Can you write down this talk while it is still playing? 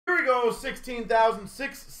we go.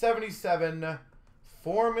 16,677.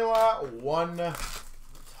 Formula 1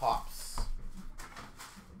 Topps.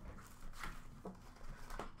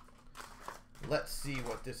 Let's see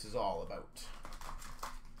what this is all about.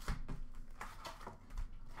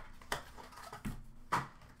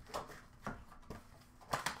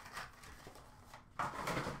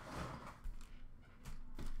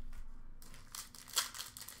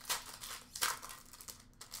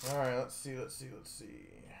 All right, let's see.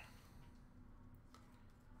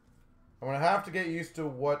 I'm going to have to get used to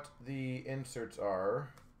what the inserts are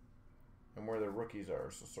and where the rookies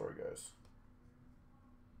are, so sorry, guys.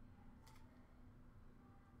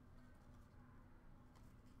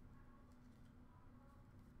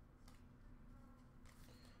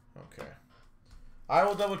 Okay. I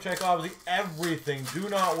will double check, obviously, everything. Do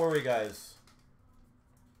not worry, guys.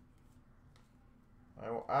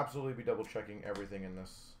 I will absolutely be double checking everything in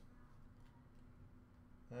this.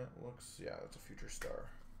 That looks, yeah, that's a future star.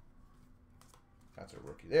 That's a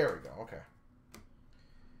rookie. There we go. Okay.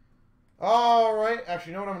 All right.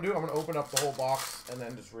 Actually, you know what I'm going to do? I'm going to open up the whole box and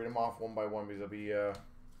then just read them off one by one because it'll be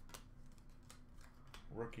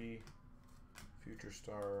rookie, future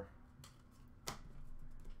star.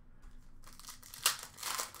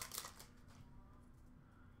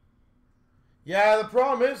 Yeah, the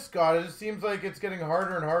problem is, Scott, it just seems like it's getting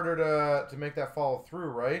harder and harder to make that follow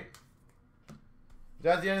through, right?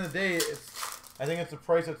 But at the end of the day, I think it's a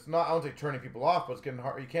price that's not, I don't say turning people off, but it's getting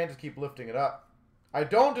hard. You can't just keep lifting it up. I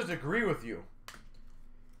don't disagree with you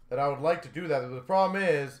that I would like to do that. But the problem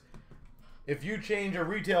is, if you change a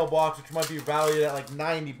retail box, which might be valued at like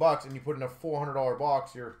 90 bucks, and you put in a $400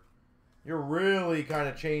 box, you're really kind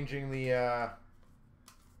of changing the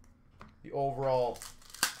overall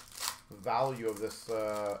value of this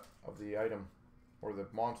of the item or the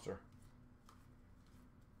monster.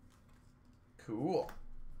 Cool.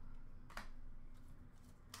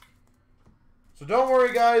 So don't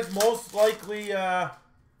worry, guys. Most likely,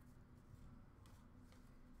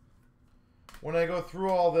 when I go through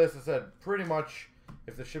all this, I said pretty much,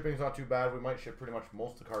 if the shipping's not too bad, we might ship pretty much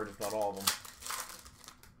most of the cards, if not all of them.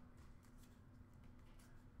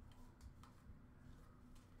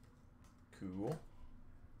 Cool.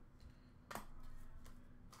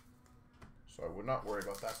 So I would not worry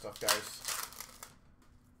about that stuff, guys.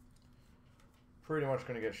 Pretty much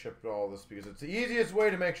going to get shipped all this because it's the easiest way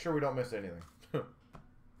to make sure we don't miss anything.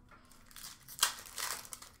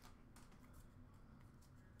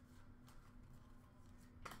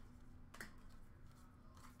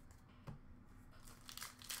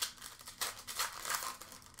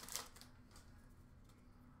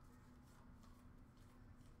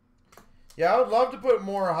 Yeah, I would love to put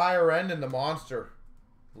more higher end in the monster.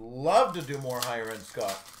 Love to do more higher end,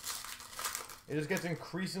 Scott. It just gets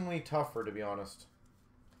increasingly tougher, to be honest.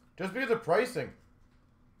 Just because of pricing.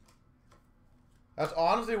 That's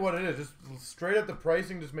honestly what it is. Just straight up the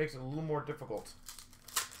pricing just makes it a little more difficult.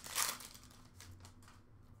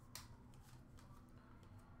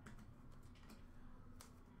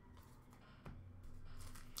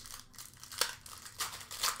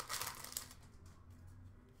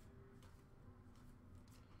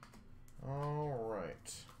 All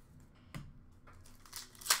right.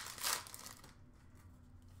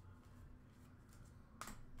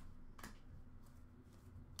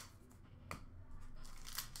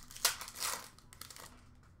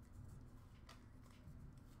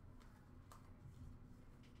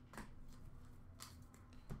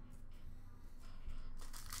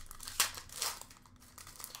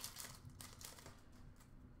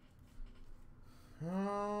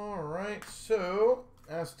 All right, so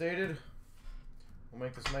as stated, we'll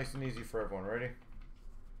make this nice and easy for everyone. Ready?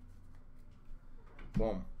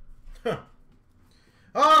 Boom. All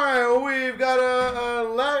right, well, we've got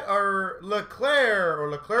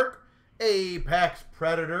Leclerc Apex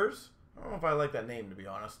Predators. I don't know if I like that name, to be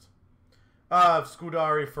honest.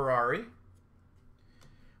 Scudari Ferrari.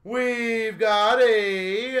 We've got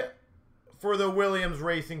for the Williams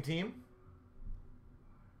Racing Team.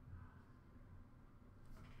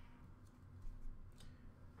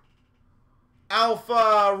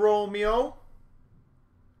 Alfa Romeo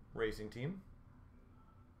Racing Team.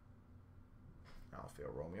 Alfa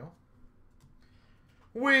Romeo.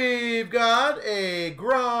 We've got a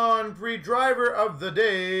Grand Prix driver of the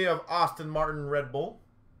day of Aston Martin Red Bull.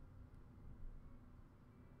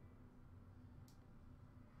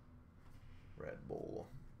 Red Bull.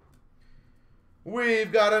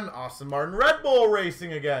 We've got an Aston Martin Red Bull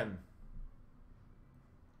Racing again.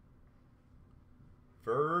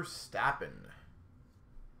 Verstappen.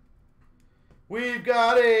 We've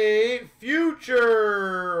got a future,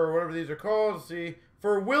 or whatever these are called. Let's see.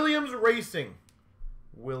 For Williams Racing.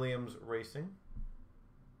 Williams Racing.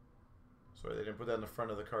 Sorry, they didn't put that in the front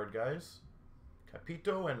of the card, guys.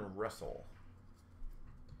 Capito and Wrestle.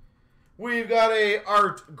 We've got a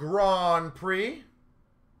Art Grand Prix.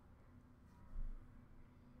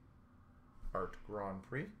 Art Grand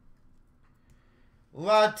Prix.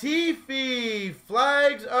 Latifi,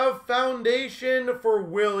 Flags of Foundation for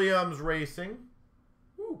Williams Racing.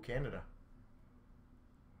 Ooh, Canada.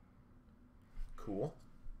 Cool.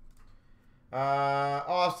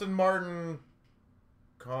 Austin Martin,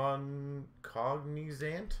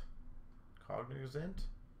 Cognizant.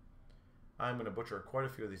 I'm going to butcher quite a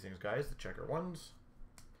few of these things, guys. The checker ones.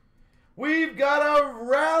 We've got a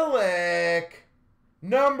relic.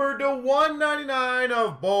 Number to 199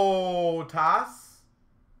 of Bottas.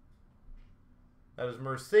 That is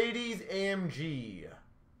Mercedes AMG.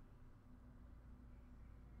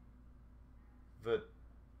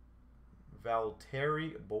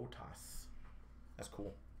 Valtteri Bottas. That's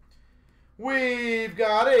cool. We've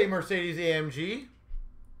got a Mercedes AMG.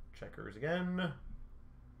 Checkers again.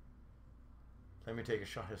 Let me take a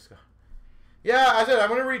shot at Scott. Yeah, I said I'm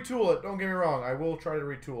going to retool it. Don't get me wrong. I will try to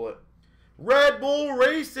retool it. Red Bull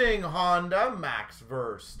Racing Honda Max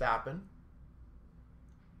Verstappen.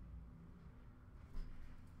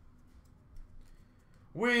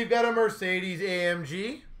 We've got a Mercedes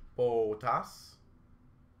AMG Bottas.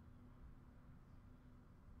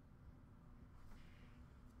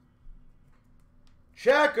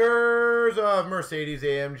 Checkers of Mercedes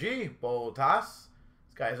AMG Bottas.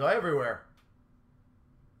 This guy's everywhere.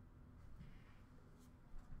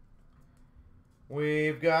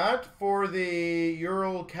 We've got for the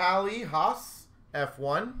Ural Kali Haas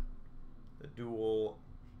F1, the dual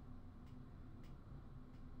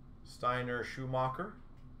Steiner Schumacher.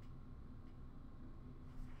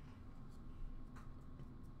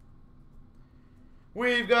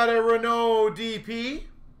 We've got a Renault DP.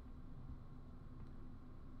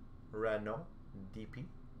 Renault DP.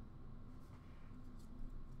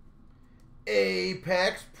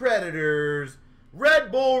 Apex Predators.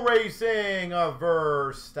 Red Bull Racing of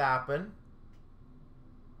Verstappen.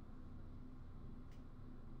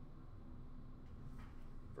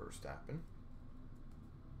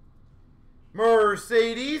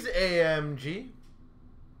 Mercedes AMG.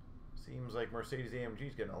 Seems like Mercedes AMG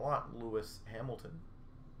is getting a lot. Lewis Hamilton.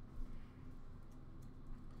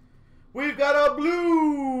 We've got a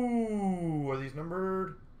blue. Are these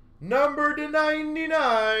numbered? Number to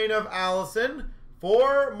 99 of Allison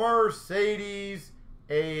for Mercedes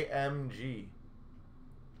AMG.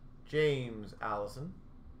 James Allison.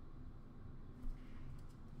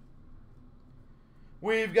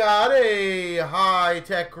 We've got a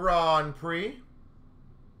high-tech Grand Prix.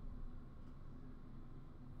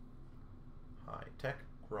 High-tech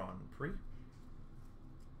Grand Prix.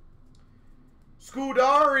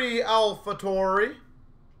 Scudari AlphaTauri.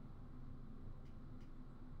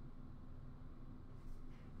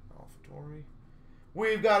 AlphaTauri.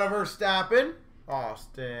 We've got a Verstappen.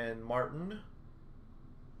 Austin Martin.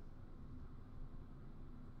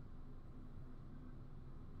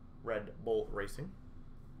 Red Bull Racing.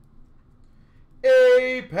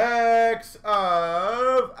 Apex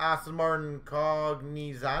of Aston Martin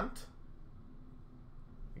Cognizant.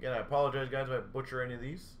 Again, I apologize, guys, if I butcher any of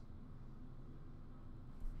these.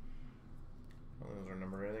 Those are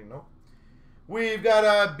numbered or anything? Nope. We've got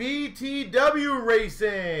a BTW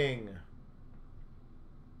Racing.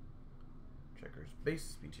 Checkers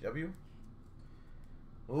base, BTW.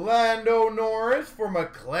 Lando Norris for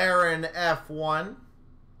McLaren F1.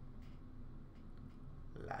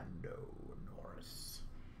 Lando Norris.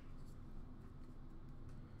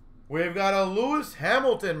 We've got a Lewis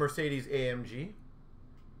Hamilton Mercedes AMG.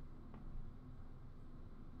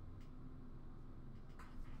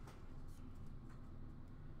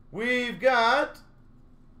 We've got,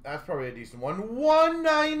 that's probably a decent one,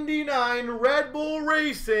 199 Red Bull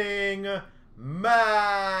Racing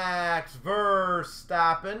Max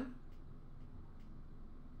Verstappen.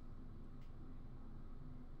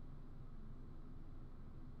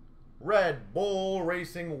 Red Bull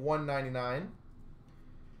Racing 199.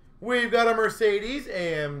 We've got a Mercedes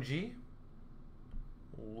AMG.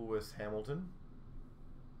 Lewis Hamilton.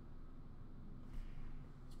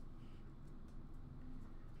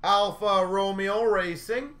 Alfa Romeo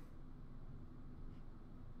Racing.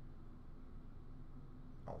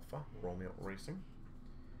 Alfa Romeo Racing.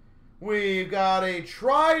 We've got a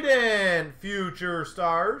Trident Future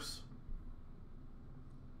Stars.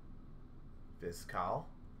 Viscal.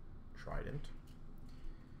 Trident.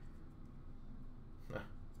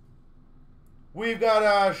 We've got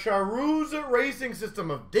a Charouz Racing System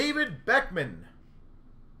of David Beckman.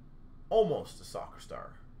 almost a soccer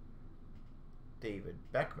star. David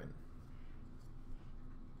Beckman.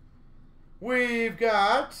 We've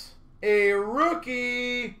got a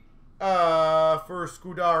rookie for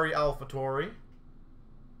Scudari AlphaTauri.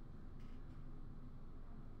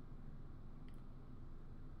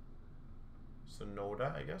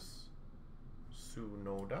 Sonoda, I guess.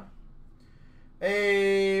 Sunoda.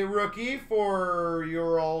 A rookie for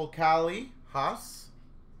Ural Kali Haas.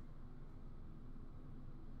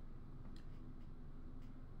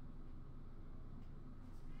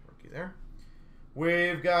 Rookie there.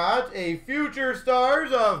 We've got a Future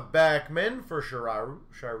Stars of Beckman for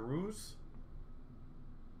Charus.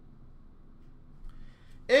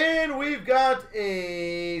 And we've got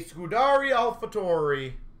a Scudari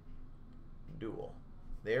AlphaTauri duel.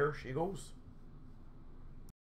 There she goes.